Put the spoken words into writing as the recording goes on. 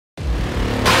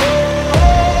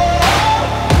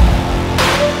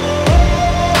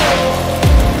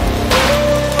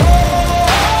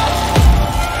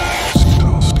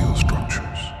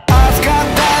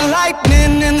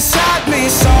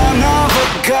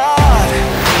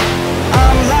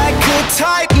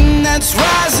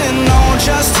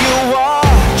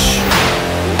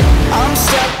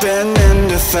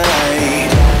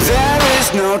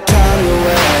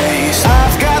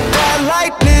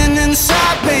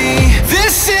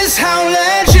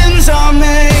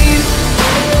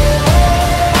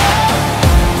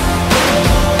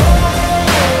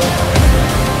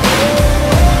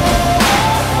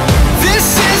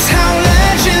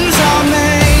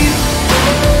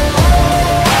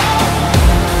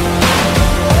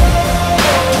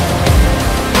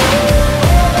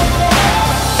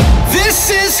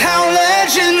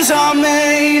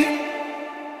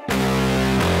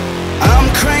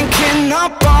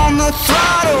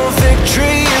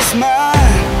victory is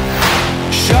mine.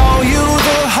 Show you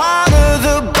the harder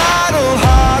the battle,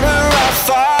 harder I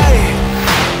fight.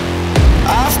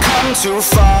 I've come too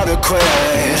far to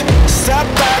quit. Step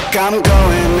back, I'm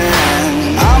going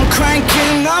in. I'm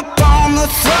cranking up on the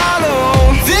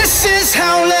throttle. This is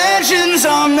how legends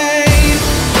are made.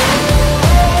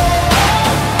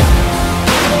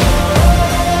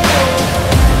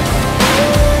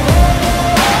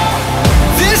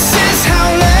 This is how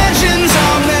legends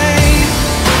are made.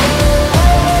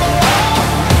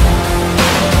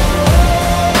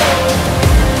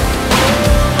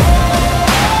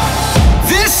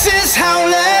 This is how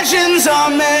legends are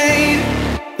made.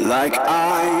 Like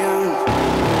iron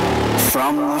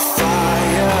from the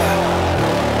fire,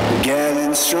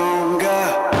 getting stronger.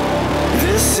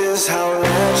 This is how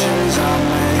legends are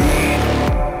made.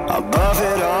 Above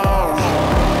it all,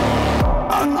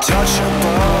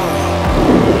 untouchable,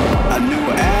 a new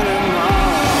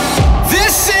animal.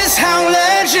 This is how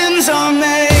legends are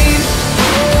made.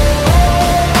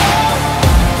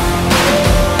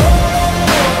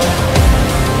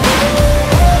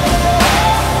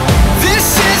 This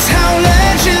is how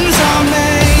legends are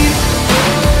made.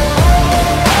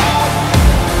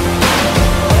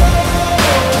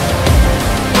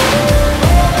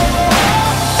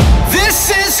 This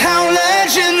is how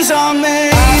legends are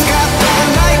made. I've got that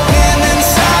lightning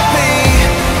inside me.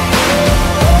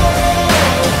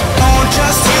 Oh,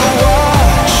 just you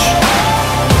watch.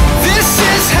 This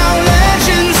is how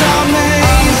legends are made.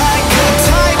 I'm like a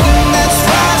titan that's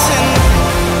rising.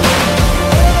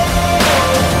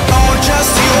 Oh,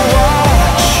 just you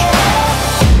watch.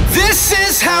 This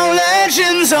is how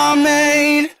legends are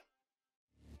made.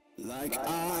 Like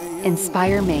iron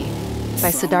Inspire Made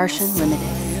by Sudarshan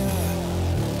Limited.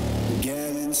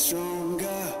 getting stronger.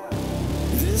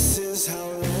 This is how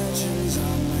legends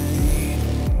are made.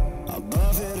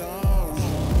 Above it all,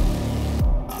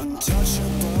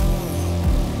 untouchable,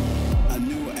 a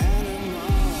new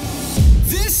animal.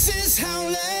 This is how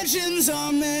legends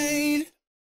are made.